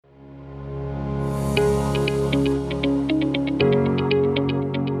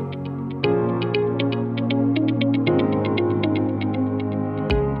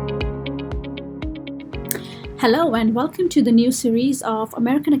Hello and welcome to the new series of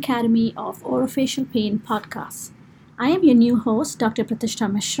American Academy of Orofacial Pain podcasts. I am your new host, Dr.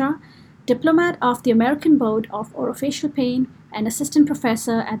 Pratishtha Mishra, diplomat of the American Board of Orofacial Pain and assistant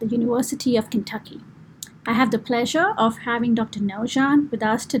professor at the University of Kentucky. I have the pleasure of having Dr. Nojan with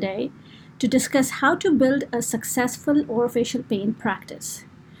us today to discuss how to build a successful orofacial pain practice.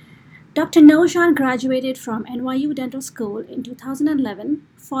 Dr. Nojan graduated from NYU Dental School in 2011,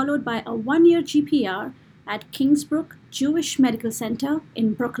 followed by a one-year GPR at Kingsbrook Jewish Medical Center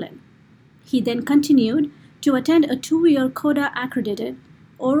in Brooklyn. He then continued to attend a two-year CODA-accredited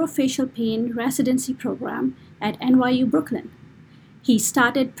Orofacial Pain residency program at NYU Brooklyn. He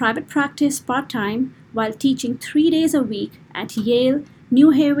started private practice part-time while teaching 3 days a week at Yale New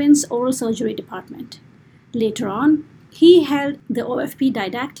Haven's oral surgery department. Later on, he held the OFP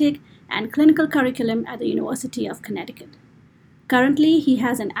didactic and clinical curriculum at the University of Connecticut. Currently, he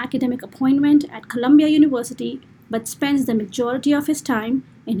has an academic appointment at Columbia University, but spends the majority of his time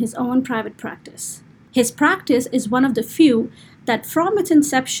in his own private practice. His practice is one of the few that from its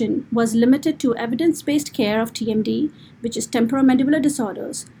inception was limited to evidence-based care of TMD, which is temporomandibular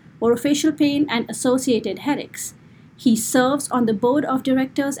disorders, orofacial pain, and associated headaches. He serves on the board of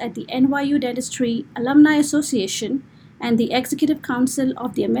directors at the NYU Dentistry Alumni Association and the Executive Council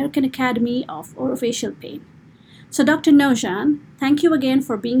of the American Academy of Orofacial Pain. So Dr. Nojan, thank you again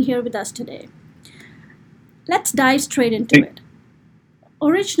for being here with us today. Let's dive straight into it.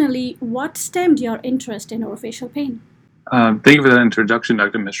 Originally, what stemmed your interest in orofacial pain? Thank you for that introduction,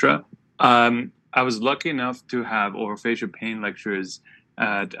 Dr. Mishra. I was lucky enough to have orofacial pain lectures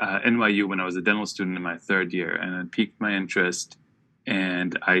at NYU when I was a dental student in my third year, and it piqued my interest.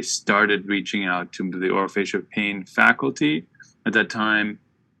 And I started reaching out to the orofacial pain faculty. At that time,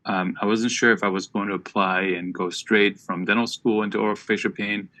 I wasn't sure if I was going to apply and go straight from dental school into orofacial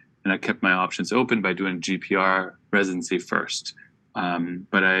pain, and I kept my options open by doing GPR residency first.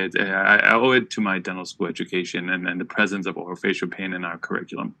 But I owe it to my dental school education and the presence of orofacial pain in our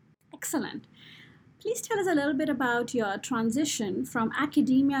curriculum. Excellent. Please tell us a little bit about your transition from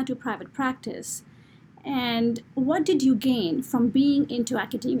academia to private practice, and what did you gain from being into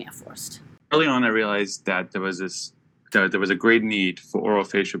academia first? Early on, I realized that there was a great need for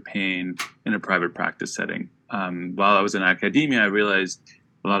orofacial pain in a private practice setting. While I was in academia, I realized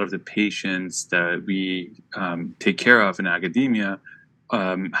a lot of the patients that we take care of in academia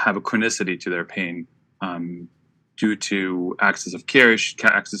have a chronicity to their pain due to access to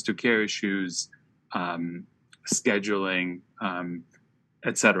care issues, scheduling,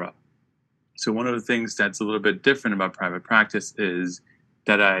 etc. So one of the things that's a little bit different about private practice is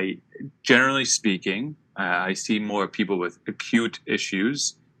that generally speaking, I see more people with acute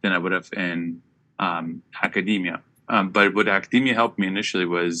issues than I would have in academia. But what academia helped me initially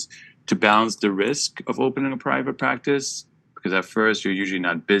was to balance the risk of opening a private practice, because at first you're usually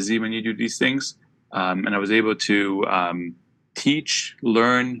not busy when you do these things. And I was able to teach,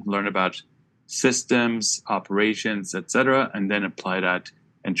 learn about systems, operations, etc., and then apply that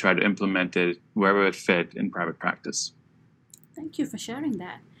and try to implement it wherever it fit in private practice. Thank you for sharing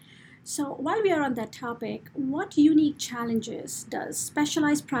that. So while we are on that topic, what unique challenges does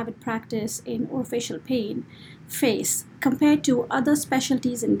specialized private practice in orofacial pain face compared to other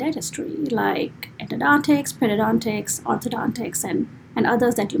specialties in dentistry like endodontics, periodontics, orthodontics, and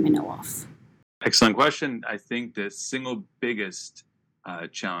others that you may know of? Excellent question. I think the single biggest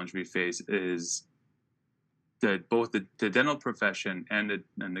challenge we face is that both the dental profession and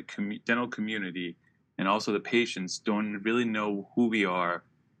the dental community and also the patients don't really know who we are,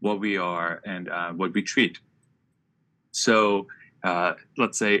 what we are, and what we treat. So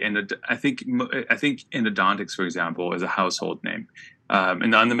let's say, I think endodontics, for example, is a household name.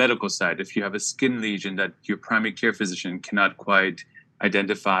 And on the medical side, if you have a skin lesion that your primary care physician cannot quite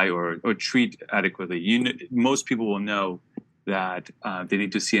identify or treat adequately, most people will know that they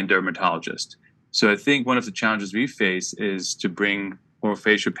need to see a dermatologist. So I think one of the challenges we face is to bring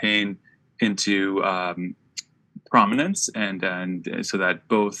orofacial pain into prominence, and so that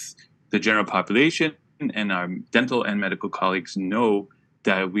both the general population and our dental and medical colleagues know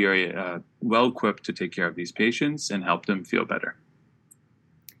that we are well equipped to take care of these patients and help them feel better.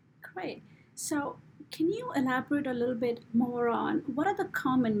 Great. So can you elaborate a little bit more on what are the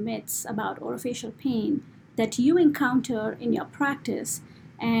common myths about orofacial pain that you encounter in your practice,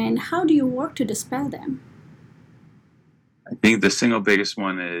 and how do you work to dispel them? I think the single biggest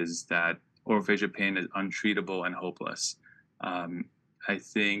one is that orofacial pain is untreatable and hopeless. I'm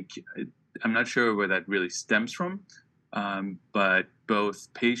not sure where that really stems from, but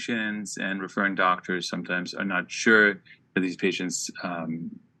both patients and referring doctors sometimes are not sure that these patients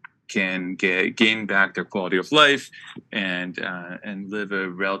can gain back their quality of life and live a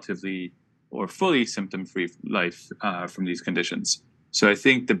relatively or fully symptom-free life from these conditions. So I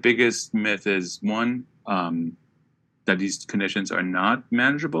think the biggest myth is one, that these conditions are not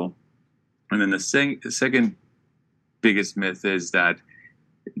manageable. And then the second biggest myth is that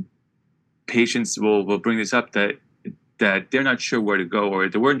patients will bring this up, that they're not sure where to go, or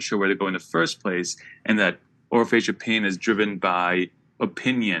they weren't sure where to go in the first place, and that orofacial pain is driven by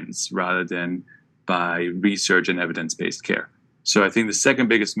opinions rather than by research and evidence-based care. So I think the second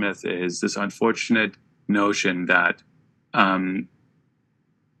biggest myth is this unfortunate notion that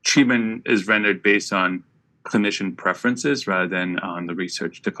treatment is rendered based on clinician preferences rather than on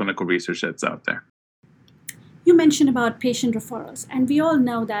the clinical research that's out there. You mentioned about patient referrals, and we all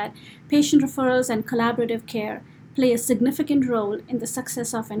know that patient referrals and collaborative care play a significant role in the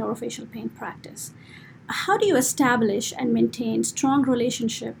success of an orofacial pain practice. How do you establish and maintain strong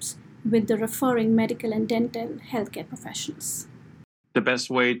relationships with the referring medical and dental healthcare professionals? The best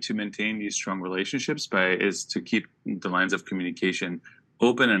way to maintain these strong relationships is to keep the lines of communication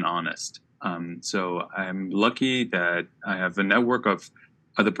open and honest. So I'm lucky that I have a network of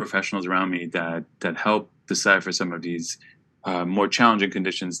other professionals around me that help decipher some of these more challenging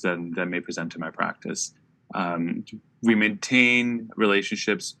conditions that may present to my practice. We maintain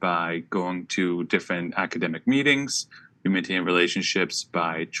relationships by going to different academic meetings. We maintain relationships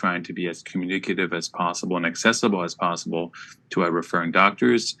by trying to be as communicative as possible and accessible as possible to our referring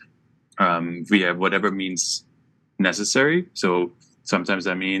doctors. We have whatever means necessary. So sometimes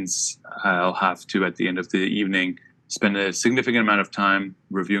that means I'll have to, at the end of the evening, spend a significant amount of time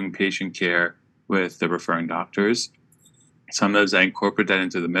reviewing patient care with the referring doctors. Sometimes I incorporate that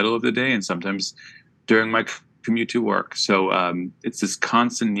into the middle of the day, and sometimes during my commute to work. So it's this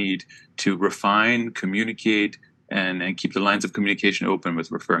constant need to refine, communicate, and keep the lines of communication open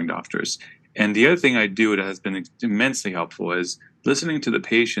with referring doctors. And the other thing I do that has been immensely helpful is listening to the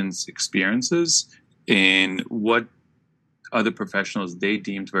patient's experiences in what other professionals they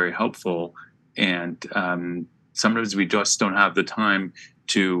deemed very helpful. And sometimes we just don't have the time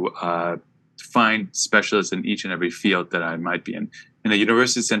to find specialists in each and every field that I might be in. In a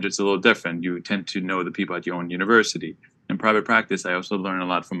university center, it's a little different. You tend to know the people at your own university. In private practice, I also learn a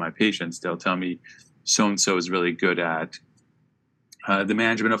lot from my patients. They'll tell me so-and-so is really good at the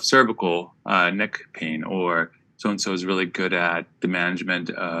management of cervical neck pain, or so-and-so is really good at the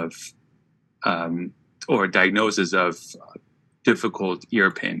management of or diagnosis of difficult ear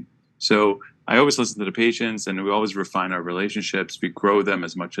pain. So I always listen to the patients, and we always refine our relationships. We grow them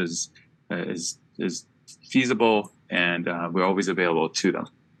as much as is feasible, and we're always available to them.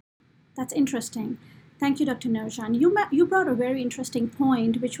 That's interesting. Thank you, Dr. Nojan. You brought a very interesting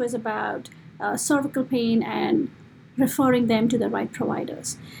point, which was about cervical pain and referring them to the right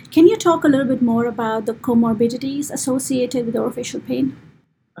providers. Can you talk a little bit more about the comorbidities associated with orofacial pain?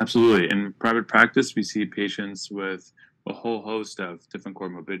 Absolutely. In private practice, we see patients with a whole host of different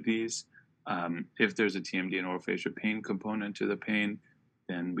comorbidities. If there's a TMD and orofacial pain component to the pain,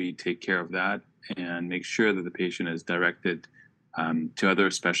 then we take care of that and make sure that the patient is directed to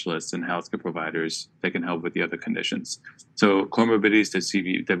other specialists and healthcare providers that can help with the other conditions. So comorbidities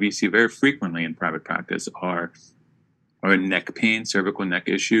that we see very frequently in private practice are neck pain, cervical neck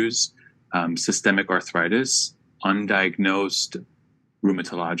issues, systemic arthritis, undiagnosed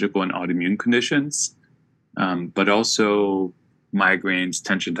rheumatological and autoimmune conditions, but also migraines,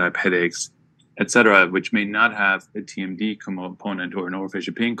 tension-type headaches, etc., which may not have a TMD component or an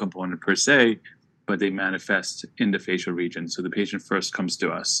orofacial pain component per se, but they manifest in the facial region. So the patient first comes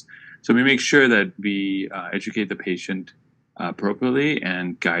to us. So we make sure that we educate the patient appropriately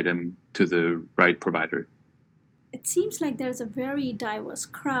and guide them to the right provider. It seems like there's a very diverse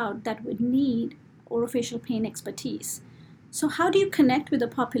crowd that would need orofacial pain expertise. So how do you connect with a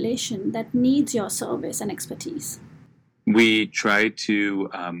population that needs your service and expertise? We try to,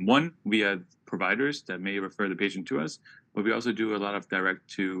 we have providers that may refer the patient to us, but we also do a lot of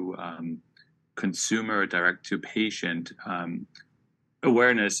direct-to-consumer, direct-to-patient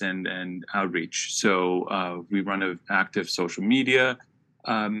awareness and outreach. So we run an active social media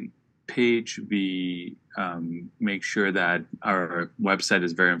page. We make sure that our website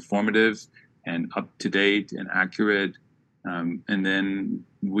is very informative and up-to-date and accurate. And then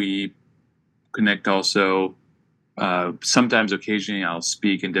we connect also. Sometimes, occasionally, I'll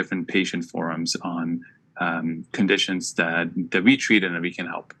speak in different patient forums on conditions that we treat and that we can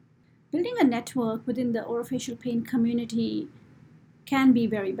help. Building a network within the orofacial pain community can be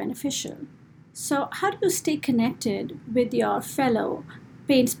very beneficial. So how do you stay connected with your fellow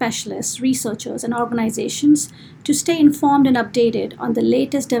pain specialists, researchers, and organizations to stay informed and updated on the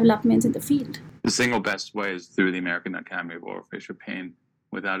latest developments in the field? The single best way is through the American Academy of Orofacial Pain.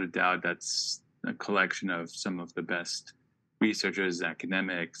 Without a doubt, that's a collection of some of the best researchers,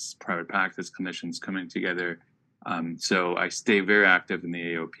 academics, private practice clinicians coming together. So I stay very active in the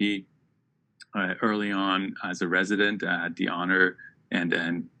AAOP. Early on, as a resident, I had the honor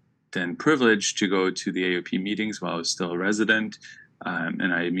and then privilege to go to the AAOP meetings while I was still a resident.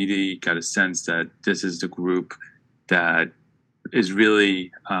 And I immediately got a sense that this is the group that is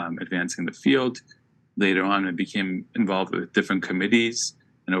really advancing the field. Later on, I became involved with different committees,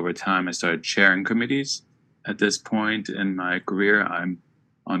 and over time, I started chairing committees. At this point in my career, I'm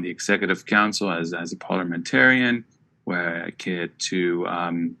on the executive council as a parliamentarian, where I get to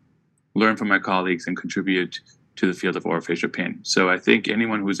learn from my colleagues and contribute to the field of orofacial pain. So I think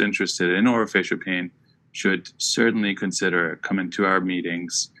anyone who's interested in orofacial pain should certainly consider coming to our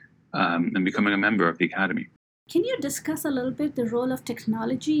meetings and becoming a member of the Academy. Can you discuss a little bit the role of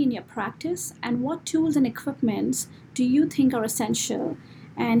technology in your practice, and what tools and equipments do you think are essential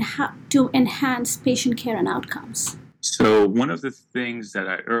and how to enhance patient care and outcomes? So one of the things that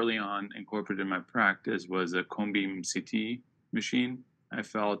I early on incorporated in my practice was a cone beam CT machine. I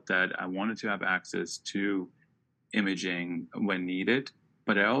felt that I wanted to have access to imaging when needed,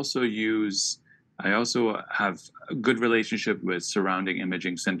 but I also have a good relationship with surrounding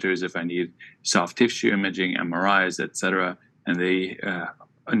imaging centers if I need soft tissue imaging, MRIs, etc., and they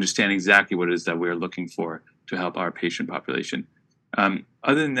understand exactly what it is that we're looking for to help our patient population.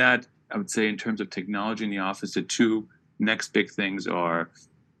 Other than that, I would say in terms of technology in the office, the two next big things are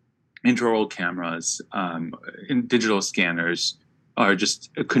intraoral cameras, and digital scanners are just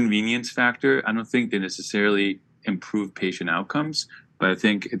a convenience factor. I don't think they necessarily improve patient outcomes, but I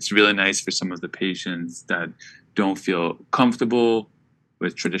think it's really nice for some of the patients that don't feel comfortable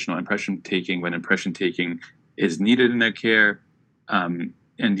with traditional impression taking when impression taking is needed in their care. And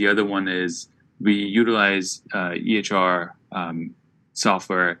the other one is we utilize EHR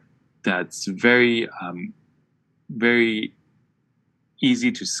software that's very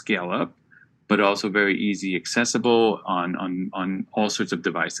easy to scale up, but also very easy accessible on all sorts of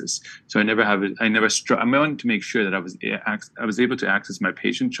devices. So I wanted to make sure that I was able to access my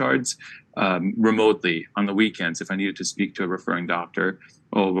patient charts remotely on the weekends if I needed to speak to a referring doctor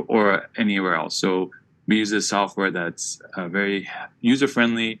or anywhere else. So we use a software that's very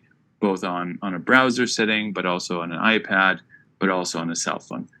user-friendly, both on a browser setting, but also on an iPad, but also on a cell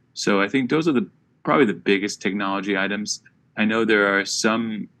phone. So I think those are probably the biggest technology items. I know there are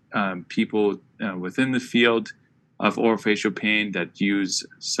some people within the field of orofacial pain that use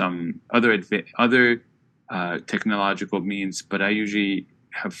some other technological means, but I usually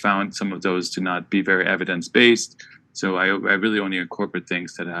have found some of those to not be very evidence-based. So I really only incorporate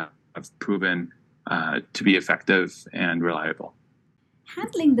things that have proven to be effective and reliable.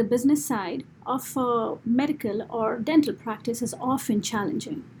 Handling the business side of a medical or dental practice is often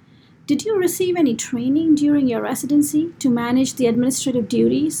challenging. Did you receive any training during your residency to manage the administrative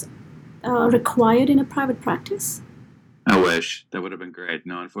duties required in a private practice? I wish. That would have been great.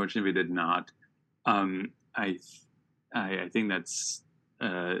 No, unfortunately, we did not. I think that's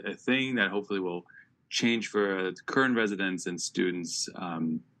a thing that hopefully will change for current residents and students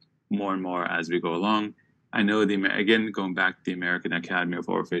more and more as we go along. I know, again, going back to the American Academy of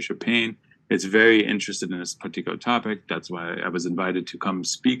Orofacial Pain, it's very interested in this particular topic. That's why I was invited to come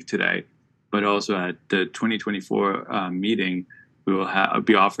speak today. But also at the 2024 meeting, we will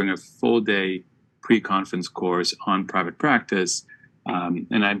be offering a full-day pre-conference course on private practice.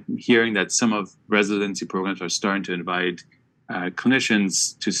 And I'm hearing that some of residency programs are starting to invite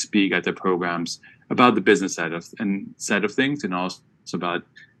clinicians to speak at their programs about the business side of things, and also about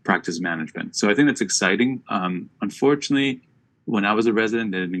practice management. So I think that's exciting. Unfortunately, when I was a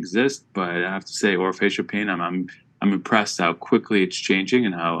resident, it didn't exist. But I have to say, orofacial pain, I'm impressed how quickly it's changing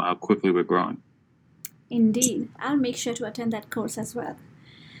and how quickly we're growing. Indeed. I'll make sure to attend that course as well.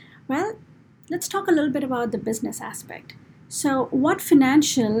 Well, let's talk a little bit about the business aspect. So, what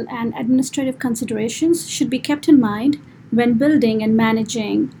financial and administrative considerations should be kept in mind when building and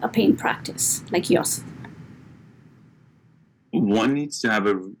managing a pain practice like yours? One needs to have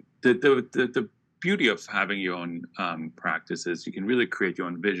the beauty of having your own practice is you can really create your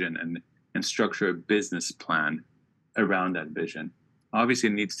own vision and structure a business plan around that vision. Obviously,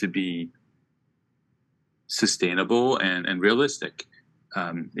 it needs to be sustainable and realistic.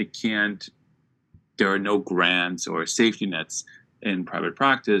 There are no grants or safety nets in private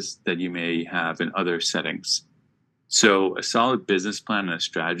practice that you may have in other settings. So a solid business plan and a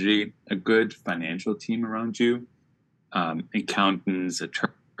strategy, a good financial team around you, accountants,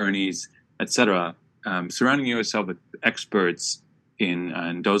 attorneys, etc. Surrounding yourself with experts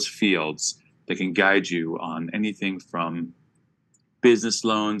in those fields that can guide you on anything from business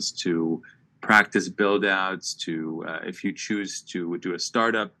loans to practice build outs to if you choose to do a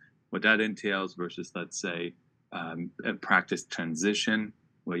startup, what that entails versus, let's say, a practice transition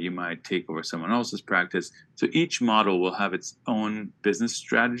where you might take over someone else's practice. So each model will have its own business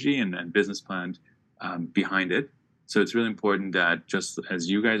strategy and business plan behind it. So it's really important that just as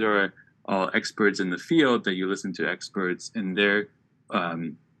you guys are all experts in the field, that you listen to experts in their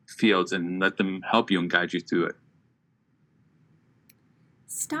fields and let them help you and guide you through it.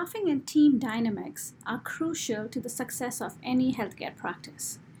 Staffing and team dynamics are crucial to the success of any healthcare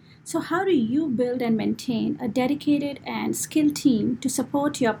practice. So, how do you build and maintain a dedicated and skilled team to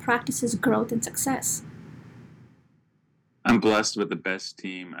support your practice's growth and success? I'm blessed with the best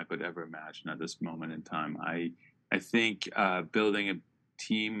team I could ever imagine at this moment in time. I think building a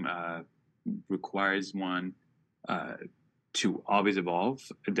team requires one to always evolve,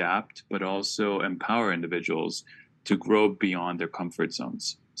 adapt, but also empower individuals to grow beyond their comfort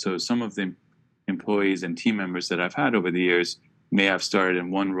zones. So some of the employees and team members that I've had over the years may have started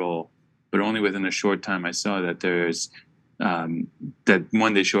in one role, but only within a short time I saw that there's that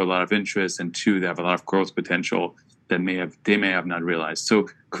one, they show a lot of interest, and two, they have a lot of growth potential that they may have not realized. So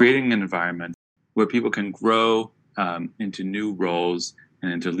creating an environment where people can grow into new roles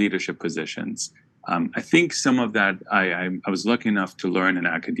and into leadership positions. I think some of that I was lucky enough to learn in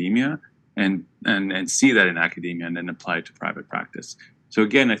academia and see that in academia and then apply it to private practice. So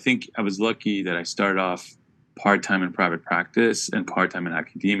again, I think I was lucky that I started off part-time in private practice and part-time in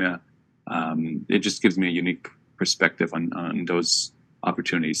academia. It just gives me a unique perspective on those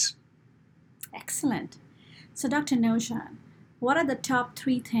opportunities. Excellent. So, Dr. Nojan, what are the top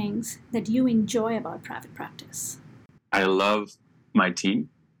 3 things that you enjoy about private practice? I love my team.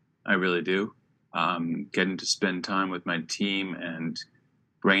 I really do. Getting to spend time with my team and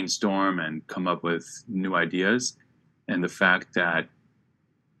brainstorm and come up with new ideas, and the fact that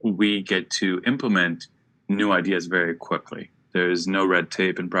we get to implement new ideas very quickly. There's no red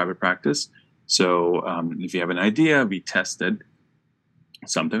tape in private practice. So if you have an idea, we test it.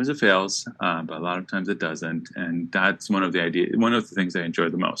 Sometimes it fails, but a lot of times it doesn't. And that's one of the things I enjoy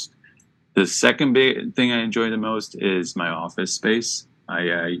the most. The second big thing I enjoy the most is my office space.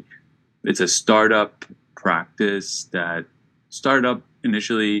 It's a startup practice that started up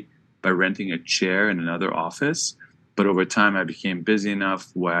initially by renting a chair in another office. But over time, I became busy enough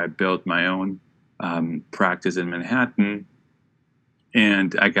where I built my own practice in Manhattan.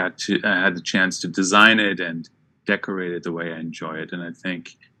 And I had the chance to design it and decorate it the way I enjoy it. And I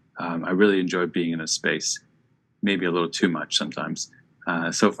think I really enjoy being in a space, maybe a little too much sometimes,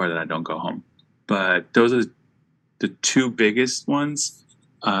 so far that I don't go home. But those are the 2 biggest ones.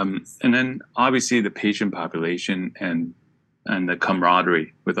 And then obviously the patient population and the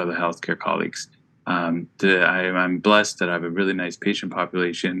camaraderie with other healthcare colleagues. I'm blessed that I have a really nice patient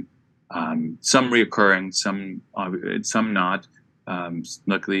population, some reoccurring, some not.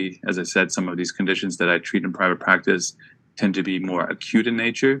 Luckily, as I said, some of these conditions that I treat in private practice tend to be more acute in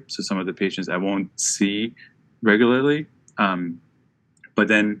nature. So some of the patients I won't see regularly, but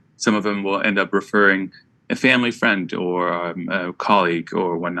then some of them will end up referring a family friend or a colleague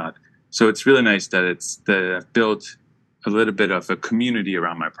or whatnot. So it's really nice that I've built a little bit of a community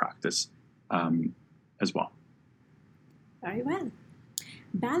around my practice as well. Very well.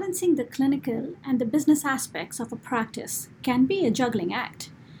 Balancing the clinical and the business aspects of a practice can be a juggling act.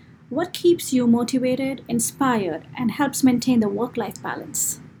 What keeps you motivated, inspired, and helps maintain the work-life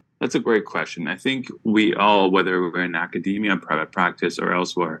balance? That's a great question. I think we all, whether we're in academia, private practice, or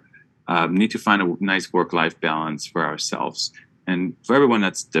elsewhere, need to find a nice work-life balance for ourselves. And for everyone,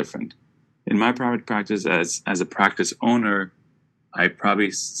 that's different. In my private practice, as a practice owner, I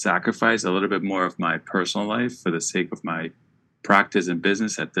probably sacrifice a little bit more of my personal life for the sake of my practice and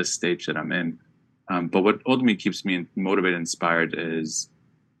business at this stage that I'm in. But what ultimately keeps me motivated and inspired is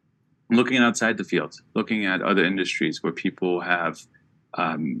looking outside the field, looking at other industries where people have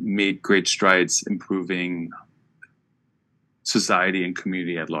made great strides improving society and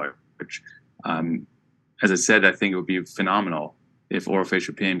community at large. As I said, I think it would be phenomenal if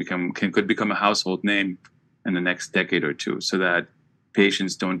orofacial pain could become a household name in the next decade or two, so that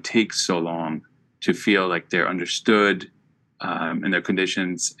patients don't take so long to feel like they're understood in their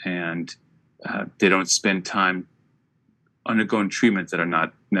conditions, and they don't spend time undergoing treatments that are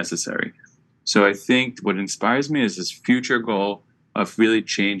not necessary. So I think what inspires me is this future goal of really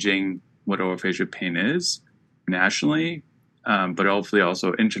changing what orofacial pain is nationally, but hopefully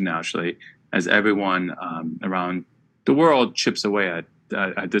also internationally, as everyone around the world chips away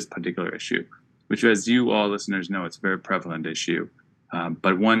at this particular issue, which, as you all listeners know, it's a very prevalent issue,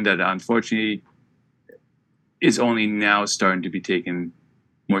 but one that unfortunately is only now starting to be taken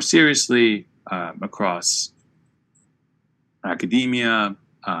more seriously across academia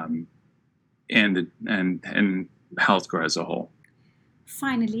and healthcare as a whole.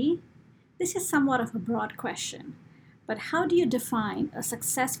 Finally, this is somewhat of a broad question, but how do you define a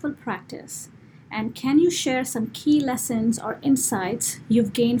successful practice? And can you share some key lessons or insights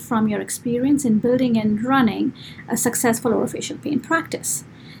you've gained from your experience in building and running a successful orofacial pain practice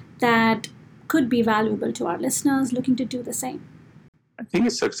that could be valuable to our listeners looking to do the same? I think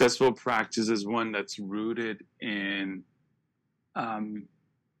a successful practice is one that's rooted in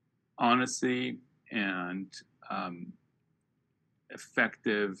honesty and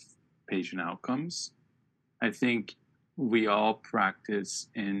effective patient outcomes. I think we all practice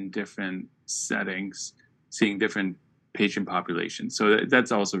in different settings, seeing different patient populations. So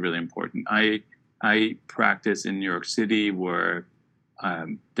that's also really important. I practice in New York City, where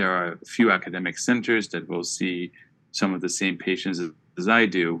there are a few academic centers that will see some of the same patients as I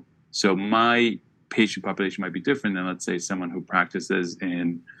do. So my patient population might be different than, let's say, someone who practices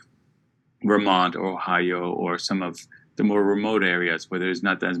in Vermont or Ohio or some of the more remote areas where there's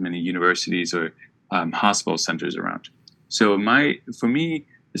not as many universities or hospital centers around. So for me,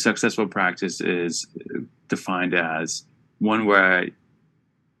 the successful practice is defined as one where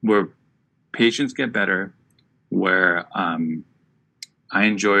patients get better, where I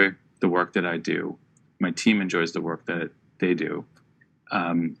enjoy the work that I do, my team enjoys the work that they do,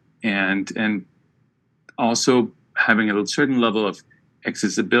 and also having a certain level of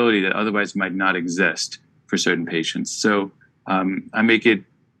accessibility that otherwise might not exist for certain patients. So I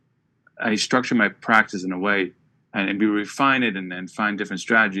structure my practice in a way, and we refine it and then find different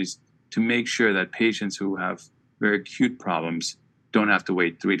strategies to make sure that patients who have very acute problems don't have to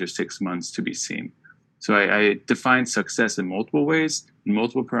wait 3 to 6 months to be seen. So I define success in multiple ways, in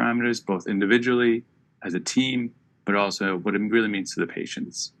multiple parameters, both individually, as a team, but also what it really means to the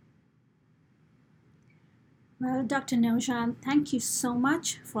patients. Well, Dr. Nojan, thank you so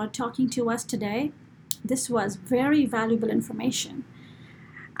much for talking to us today. This was very valuable information.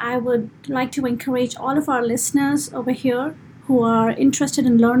 I would like to encourage all of our listeners over here who are interested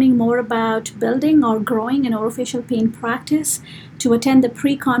in learning more about building or growing an orofacial pain practice to attend the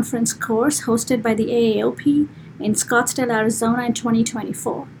pre-conference course hosted by the AAOP in Scottsdale, Arizona in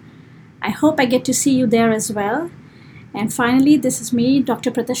 2024. I hope I get to see you there as well. And finally, this is me, Dr.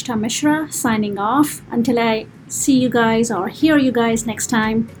 Pratishtha Mishra, signing off until I see you guys or hear you guys next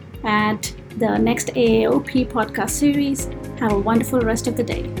time at the next AAOP podcast series. Have a wonderful rest of the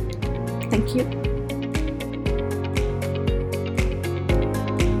day. Thank you.